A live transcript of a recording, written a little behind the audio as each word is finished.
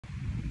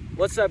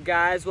What's up,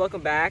 guys?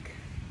 Welcome back,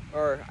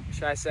 or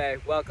should I say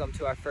welcome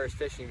to our first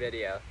fishing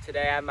video.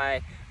 Today I have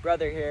my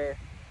brother here,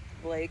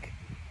 Blake,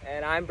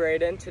 and I'm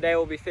Braden. Today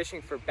we'll be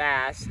fishing for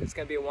bass. It's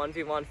going to be a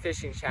 1v1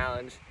 fishing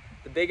challenge.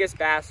 The biggest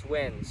bass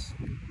wins.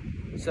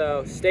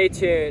 So stay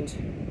tuned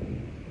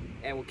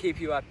and we'll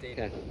keep you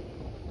updated.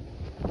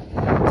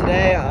 Okay.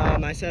 Today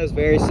I said it was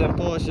very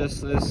simple. It's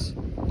just this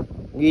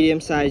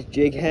medium-sized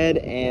jig head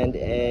and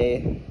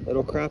a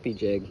little crappie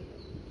jig,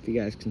 if you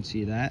guys can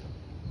see that.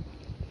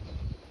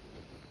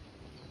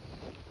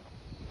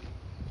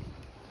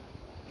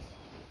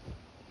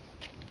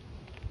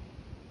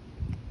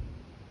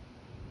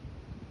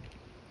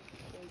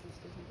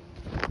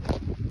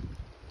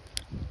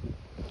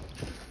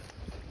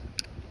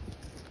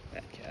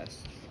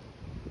 Cast.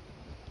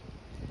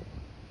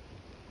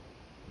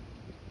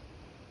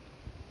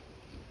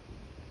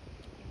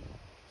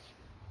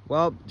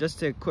 Well,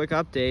 just a quick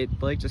update.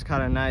 Blake just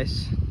caught a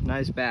nice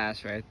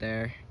bass right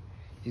there.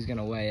 He's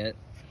gonna weigh it.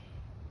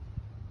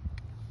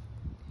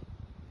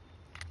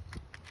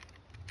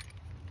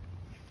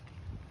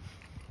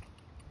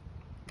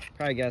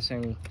 Probably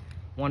guessing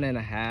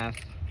 1.5.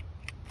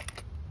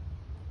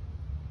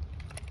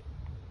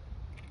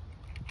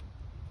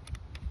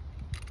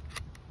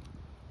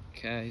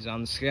 Okay, he's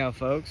on the scale,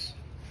 folks.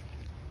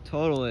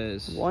 Total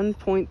is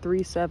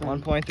 1.37.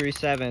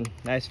 1.37.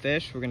 Nice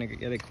fish. We're gonna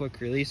get a quick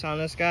release on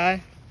this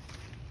guy.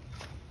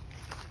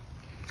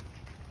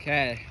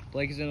 Okay,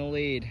 Blake is in the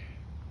lead.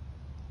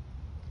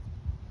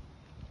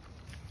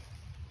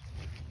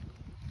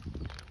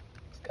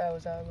 This guy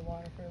was out of the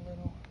water for a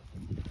little.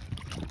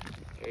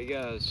 There he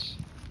goes.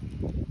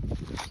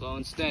 Slow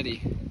and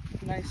steady.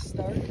 Nice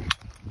start.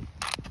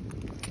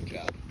 Good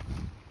job.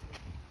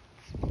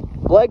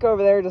 Blake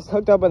over there just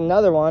hooked up with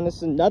another one. This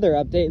is another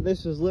update.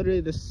 This was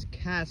literally this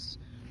cast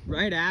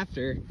right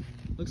after.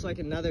 Looks like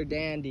another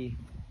dandy.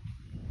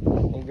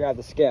 We'll grab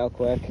the scale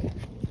quick.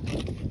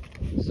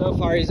 So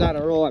far he's on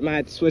a roll. I might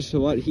have to switch to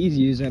what he's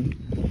using.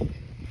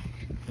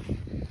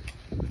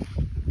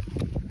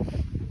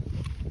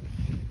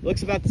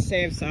 Looks about the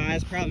same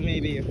size, probably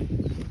maybe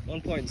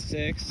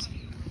 1.6.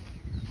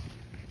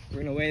 We're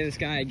gonna weigh this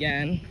guy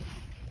again.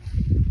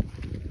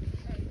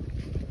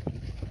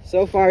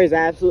 So far he's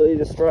absolutely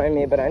destroying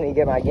me, but I need to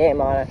get my game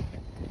on it.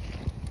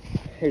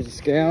 Here's the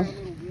scale.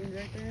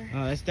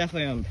 Oh, that's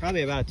definitely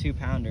probably about a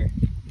 2-pounder.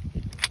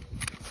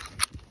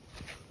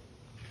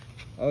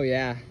 Oh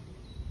yeah.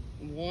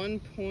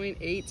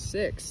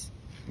 1.86.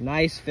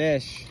 Nice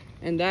fish.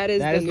 And that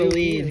is the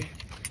lead. gear.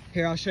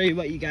 Here, I'll show you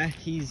what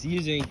he's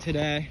using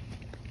today.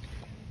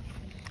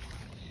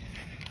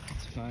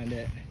 Let's find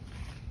it.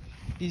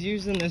 He's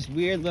using this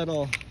weird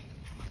little,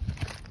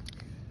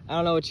 I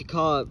don't know what you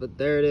call it, but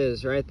there it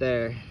is right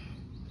there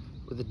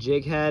with a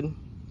jig head.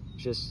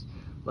 Just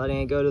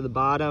letting it go to the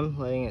bottom,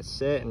 letting it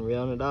sit and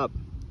reeling it up.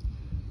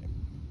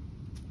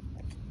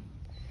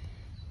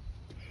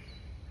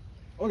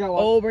 Oh, got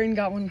one. Oh, Braden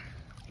got one.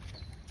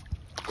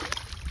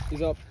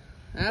 He's up.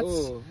 That's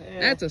Ooh, yeah.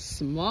 That's a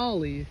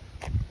smallie.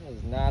 That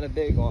is not a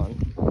big one.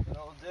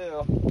 That'll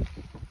do.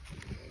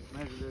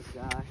 Measure this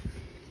guy.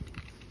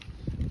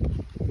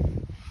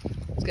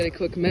 Let's get a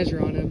quick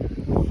measure on him.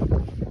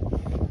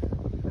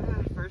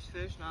 First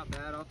fish, not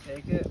bad. I'll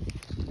take it.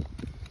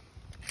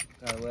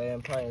 Gotta weigh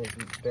him, probably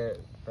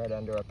right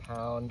under a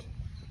pound,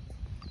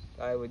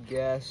 I would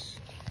guess.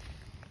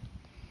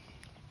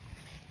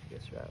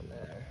 Guess around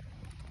there.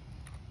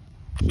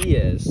 He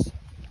is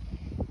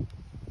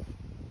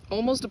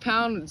Almost a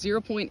pound,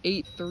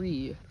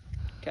 0.83.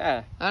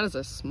 okay. That is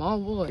a small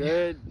boy.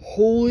 Good.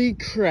 Holy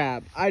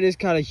crap! I just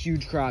caught a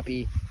huge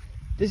crappie.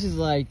 This is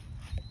like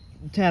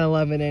 10,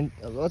 11 inch.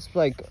 That's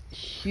like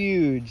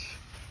huge.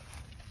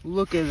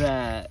 Look at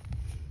that.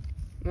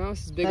 No,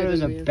 this is bigger That was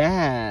than a me.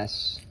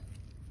 bass.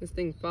 This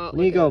thing fought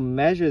We need like to go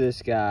measure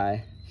this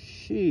guy.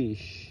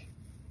 Sheesh.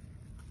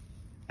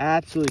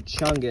 Absolute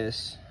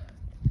chungus.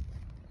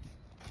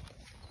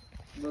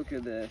 Look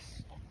at this.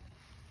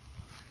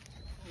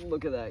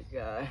 Look at that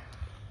guy.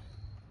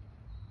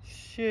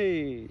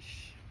 Sheesh.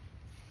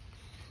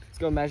 Let's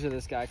go measure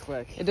this guy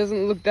quick. It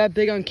doesn't look that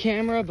big on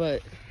camera,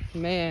 but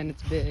man,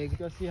 it's big.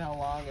 Let's go see how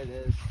long it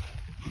is.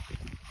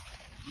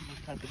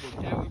 Okay,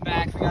 we're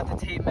back. We got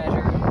the tape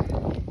measure.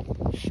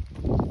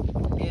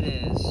 It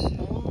is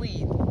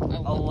Only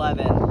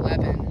 11.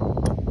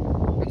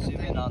 11.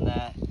 Zoom in on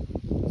that.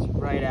 It's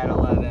right at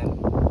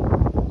 11.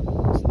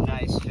 It's a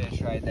nice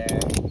fish right there.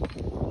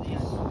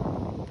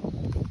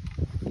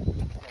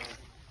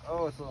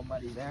 Oh, it's a little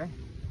muddy there.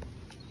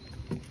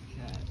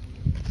 Okay.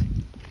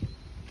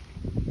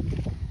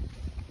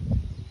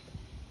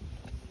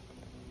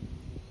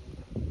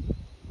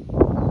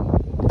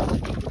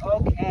 That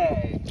Oh, I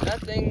guy,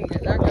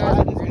 just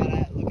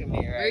gotta look at me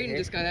right Braden here.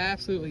 just got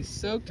absolutely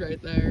soaked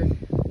right there.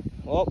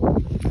 Well,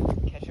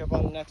 catch you up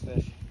on the next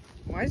fish.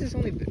 Why is this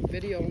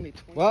video only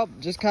 20? Well,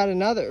 just caught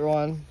another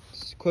one.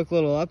 Just a quick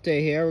little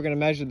update here. We're gonna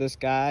measure this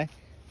guy.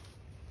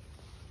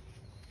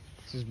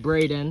 This is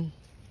Braden.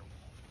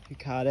 He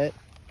caught it.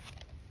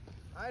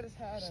 I just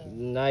had a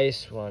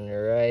Nice one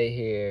right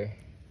here.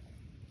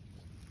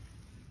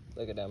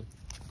 Look at him.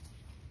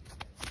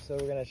 So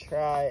we're gonna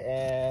try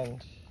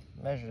and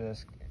measure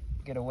this,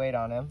 get a weight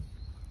on him.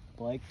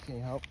 Blake, can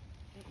you help?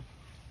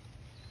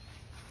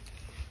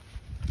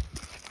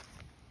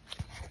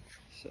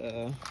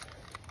 So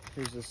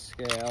here's the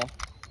scale.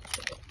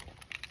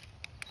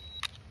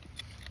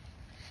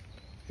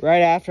 Right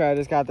after I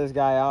just got this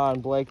guy on,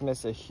 Blake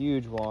missed a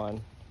huge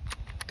one.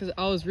 Because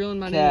I was reeling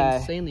mine in Okay.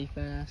 insanely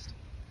fast.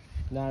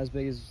 Not as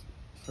big as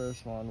the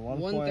first one.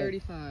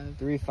 135.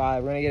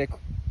 1.35.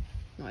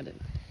 No, I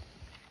didn't.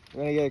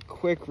 We're gonna get a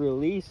quick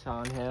release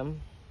on him.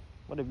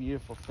 What a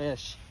beautiful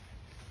fish.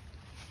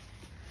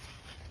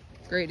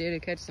 Great day to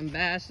catch some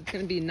bass. It's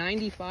gonna be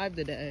 95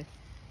 today.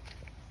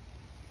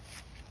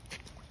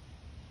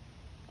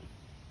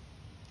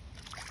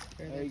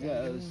 There he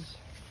goes.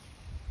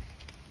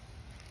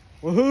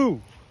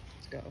 Woohoo!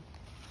 Let's go.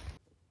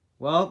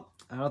 Well,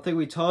 I don't think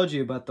we told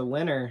you, but the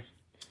winner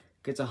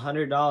gets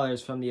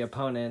 $100 from the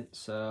opponent.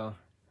 So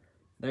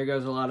there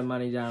goes a lot of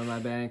money down in my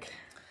bank.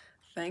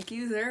 Thank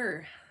you,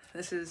 sir.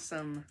 This is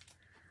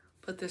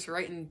put this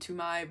right into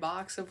my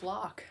box of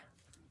luck.